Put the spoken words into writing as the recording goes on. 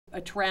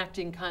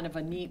attracting kind of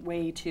a neat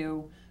way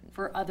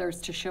for others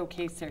to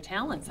showcase their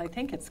talents. I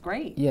think it's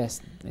great.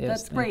 Yes,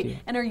 That's great.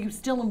 And are you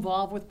still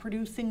involved with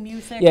producing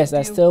music? Yes,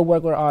 I still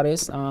work with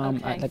artists.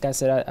 Okay. Like I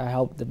said, I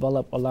help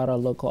develop a lot of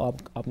local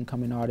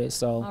up-and-coming artists.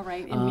 So, all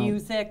right, in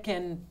music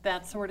and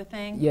that sort of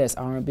thing? Yes,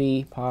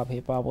 R&B, pop,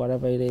 hip-hop,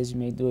 whatever it is you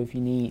may do. If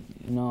you need,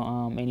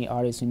 any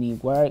artists who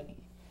need work,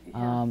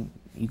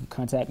 you can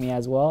contact me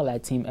as well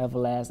at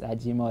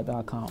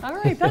teameverlast@gmail.com. All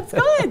right, that's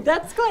good.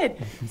 That's good.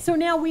 So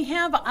now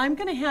I'm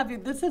going to have you.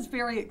 This is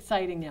very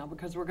exciting now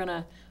because we're going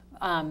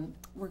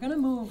to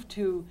move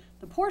to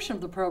the portion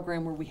of the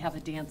program where we have a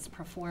dance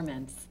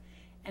performance,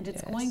 and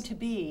it's going to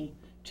be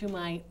to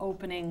my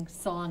opening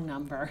song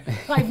number.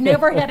 I've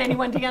never had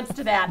anyone dance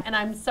to that, and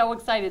I'm so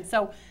excited.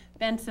 So,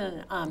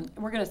 Benson,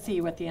 we're going to see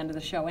you at the end of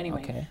the show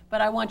anyway. Okay. But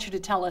I want you to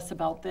tell us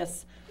about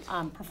this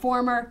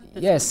performer.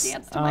 Yes,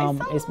 dance to my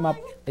song.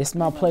 it's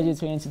my pleasure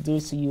to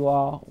introduce to you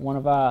all one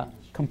of our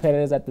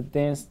competitors at the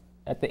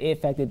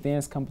It Factor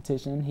dance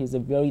competition. He's a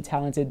very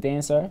talented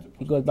dancer.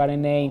 He goes by the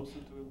name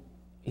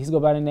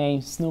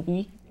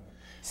Snoopy.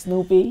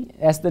 Snoopy,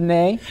 that's the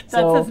name.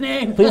 That's his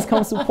name. Please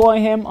come support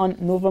him on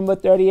November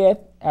 30th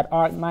at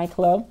Art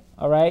Nightclub.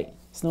 All right.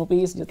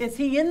 Snoopy is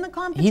he in the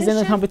competition? He's in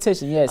the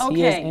competition, yes. Okay.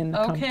 He is in the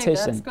competition.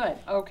 Okay, that's good.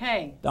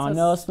 Okay.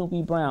 Darnell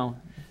Snoopy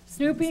Brown.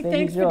 Snoopy,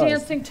 thanks for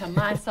dancing to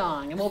my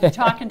song. And we'll be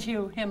talking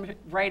to him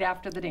right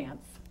after the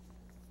dance.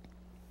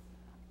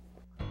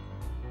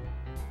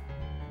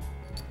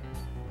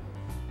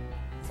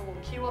 So we'll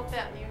cue up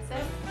that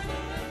music.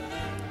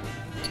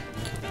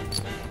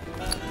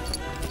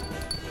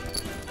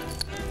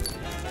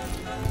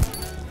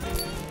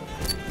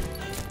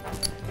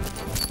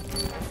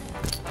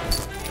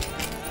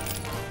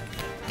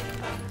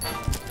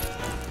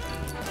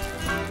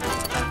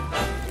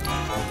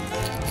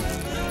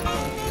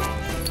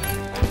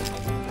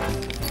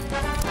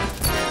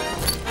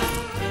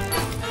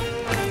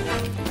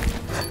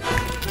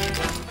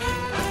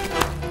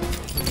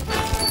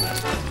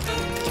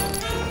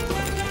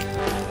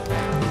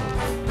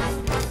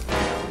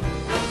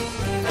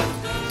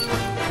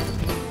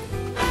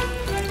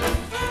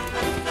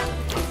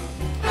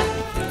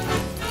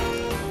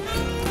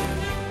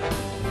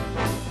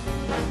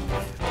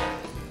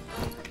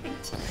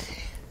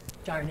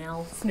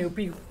 Darnell,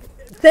 Snoopy,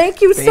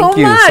 thank you so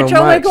much.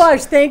 Oh my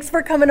gosh, thanks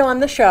for coming on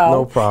the show.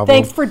 No problem.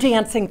 Thanks for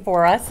dancing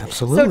for us.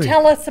 Absolutely. So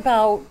tell us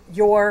about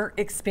your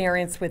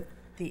experience with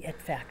the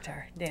It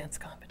Factor dance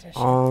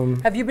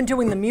competition. Have you been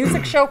doing the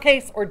music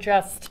showcase or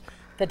just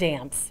the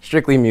dance?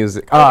 Strictly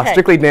music. Okay.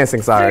 Strictly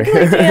dancing, sorry.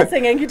 Strictly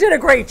dancing, and you did a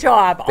great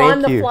job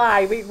on the you.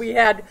 fly. We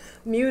had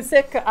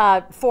music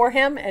for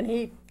him, and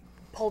he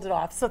pulled it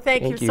off. So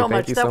thank you so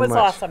much. That was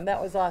awesome.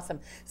 That was awesome.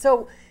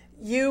 So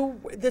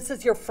this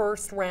is your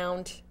first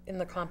round in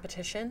the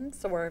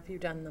competitions, or have you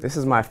done them? This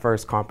is my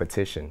first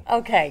competition.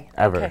 Okay.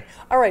 Ever. Okay.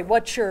 All right.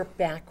 What's your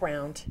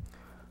background?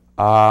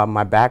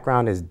 My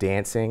background is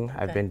dancing. Okay.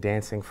 I've been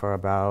dancing for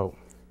about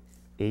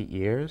 8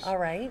 years. All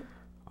right.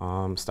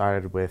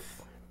 Started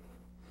with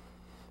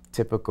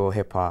typical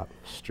hip hop,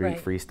 street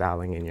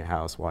freestyling in your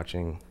house,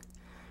 watching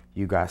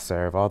You Got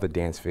Served, all the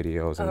dance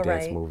videos and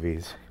dance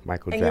movies,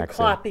 Michael Jackson. And you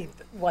copy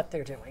what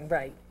they're doing,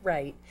 right,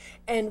 right.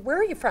 And where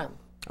are you from?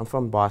 I'm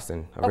from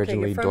Boston,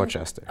 originally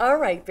Dorchester. All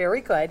right,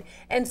 very good.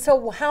 And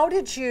so how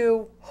did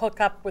you hook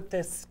up with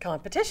this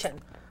competition?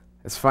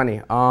 It's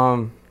funny.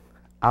 I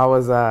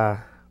was on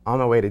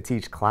my way to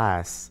teach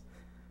class,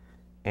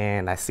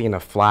 and I seen a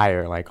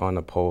flyer like on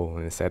the pole,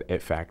 and it said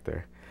It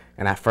Factor.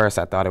 And at first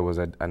I thought it was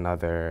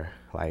another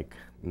like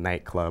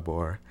nightclub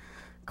or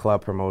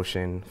club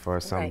promotion for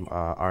some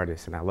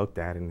artists, and I looked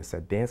at it and it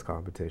said dance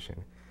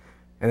competition.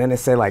 And then it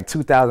said like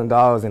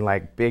 $2,000 in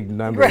like big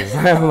numbers.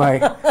 I'm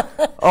like,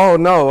 oh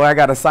no, I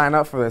gotta sign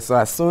up for this. So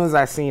as soon as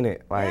I seen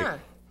it, like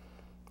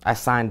I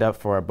signed up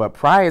for it. But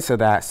prior to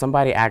that,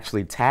 somebody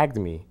actually tagged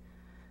me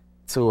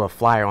to a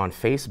flyer on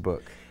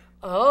Facebook.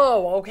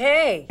 Oh,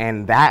 okay.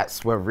 And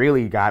that's what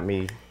really got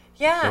me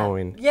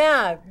going.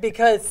 Yeah,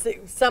 because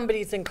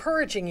somebody's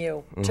encouraging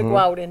you to go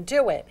out and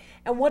do it.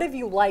 And what have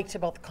you liked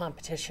about the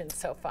competition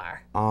so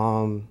far?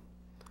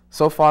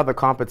 So far, the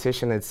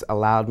competition, it's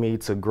allowed me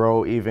to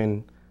grow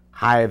even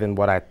higher than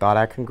what I thought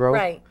I can grow.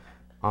 Right.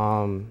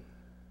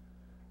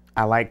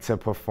 I like to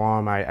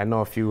perform. I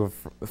know a few of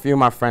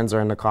my friends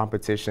are in the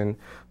competition,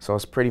 so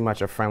it's pretty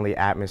much a friendly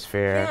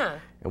atmosphere. Yeah.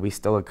 And we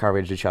still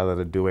encourage each other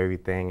to do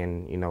everything.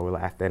 And you know,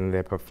 at the end of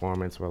their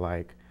performance, we're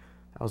like,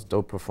 "That was a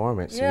dope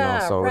performance." Yeah,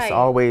 you know, so it's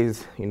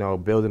always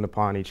building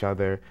upon each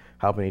other,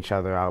 helping each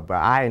other out.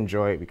 But I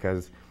enjoy it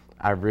because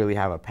I really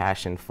have a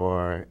passion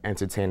for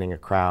entertaining a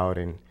crowd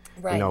and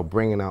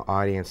bringing an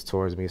audience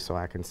towards me, so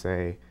I can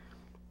say,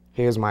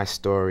 "Here's my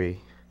story.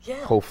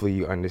 Yeah. Hopefully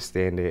you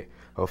understand it.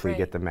 Hopefully you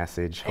get the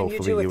message. And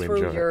hopefully you do it enjoy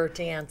through your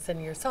dance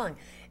and your song."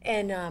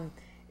 And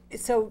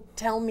so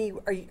tell me,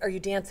 are you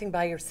dancing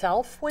by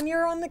yourself when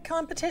you're on the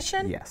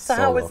competition? Yes. So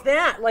how is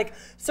that? Like,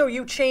 so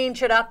you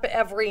change it up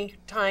every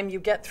time you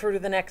get through to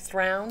the next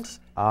round?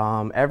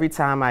 Every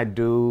time I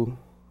do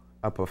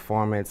a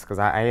performance, because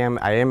I am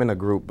in a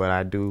group, but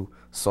I do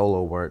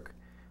solo work.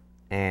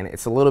 And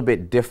it's a little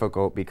bit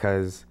difficult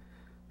because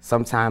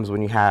sometimes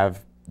when you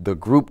have the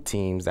group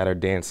teams that are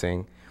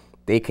dancing,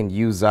 they can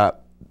use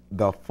up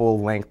the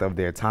full length of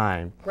their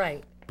time.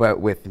 Right.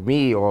 But with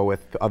me or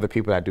with other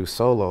people that do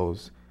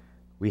solos,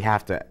 we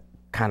have to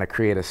kind of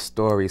create a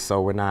story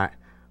so we're not,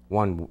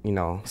 one, you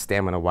know,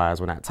 stamina-wise,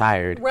 we're not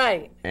tired.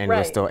 Right. And right.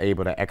 we're still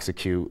able to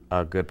execute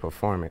a good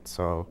performance.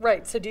 So.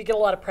 Right. So do you get a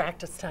lot of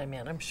practice time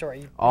in? I'm sure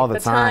you all make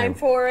the time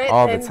for it.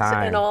 All and, the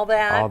time. and all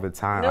that. All the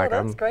time. No, like,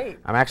 that's great.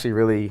 I'm actually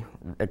really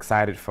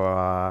excited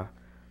for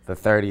the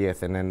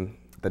 30th and then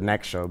the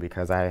next show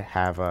because I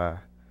have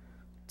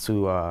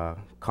two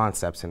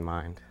concepts in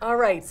mind. All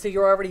right. So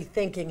you're already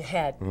thinking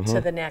ahead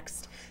to the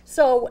next.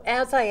 So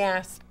as I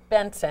asked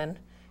Benson,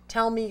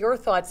 tell me your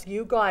thoughts.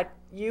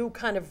 You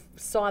kind of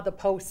saw the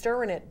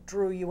poster and it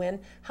drew you in.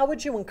 How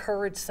would you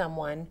encourage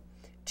someone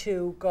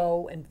to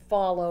go and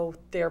follow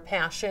their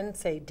passion,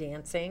 say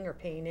dancing or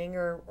painting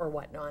or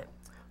whatnot?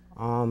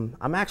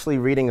 I'm actually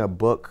reading a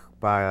book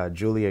by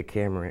Julia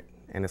Cameron,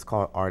 and it's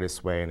called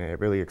Artist's Way, and it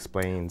really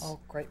explains. Oh,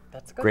 great!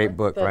 That's a good great one.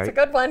 book, That's right? That's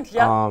a good one.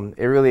 Yeah.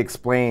 It really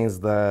explains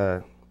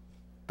the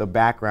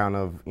background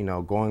of, you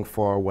know, going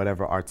for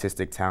whatever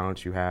artistic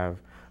talent you have,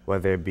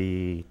 whether it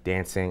be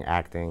dancing,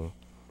 acting,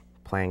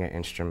 playing an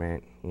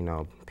instrument, you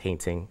know,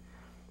 painting,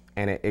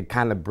 and it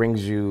kind of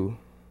brings you.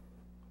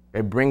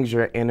 It brings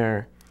your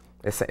inner.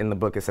 In the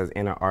book it says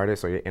inner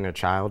artist or your inner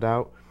child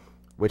out,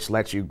 which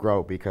lets you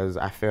grow, because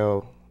I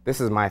feel,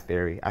 this is my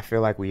theory, I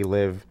feel like we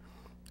live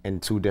in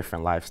two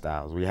different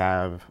lifestyles. We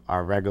have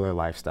our regular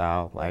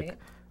lifestyle, like right.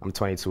 I'm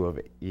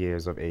 22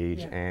 years of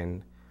age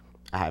and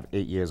I have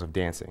 8 years of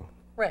dancing.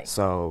 Right.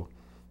 So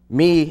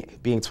me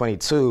being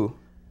 22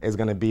 is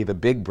gonna be the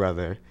big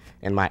brother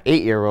and my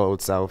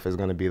 8-year-old self is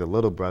gonna be the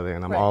little brother,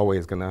 and I'm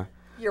always gonna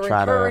You're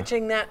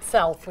encouraging that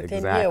self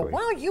within you.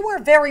 Wow, you are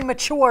very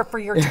mature for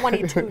your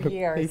 22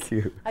 years. Thank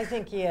you. I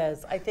think he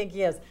is. I think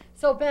he is.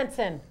 So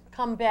Benson,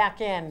 come back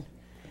in.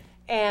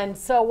 And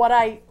so what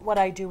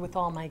I do with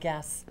all my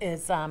guests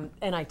is, and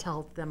I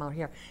tell them out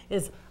here,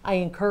 is I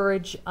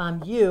encourage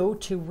you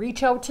to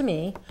reach out to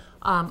me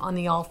on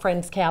the All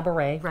Friends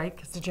Cabaret, right?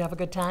 Because did you have a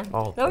good time?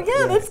 Oh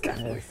yeah, that's good.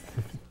 Yes.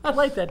 I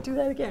like that. Do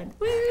that again.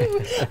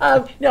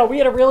 No, we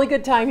had a really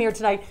good time here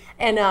tonight.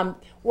 And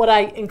what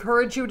I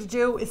encourage you to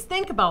do is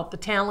think about the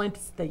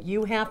talents that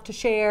you have to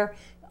share,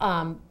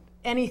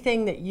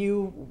 anything that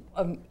you,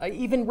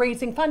 even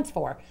raising funds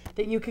for,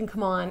 that you can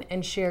come on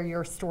and share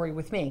your story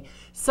with me.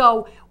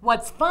 So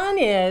what's fun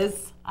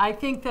is, I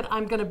think that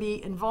I'm going to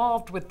be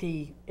involved with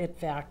the It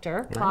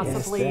Factor,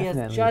 possibly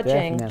as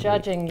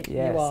judging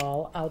you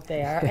all out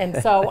there.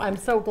 And so I'm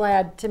so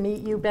glad to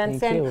meet you, Benson.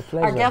 Thank you, a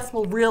pleasure. Our guests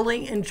will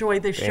really enjoy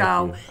the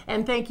show. You.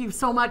 And thank you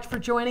so much for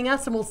joining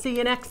us, and we'll see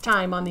you next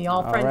time on the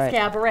All Friends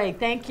Cabaret.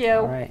 Thank you.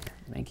 All right.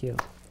 Thank you.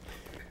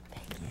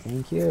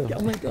 Thank you.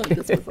 Oh my God,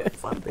 this was so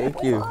fun.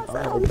 Thank you. Awesome.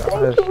 Oh my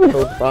gosh,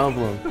 no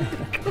problem.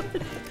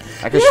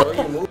 I can show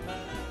you movies.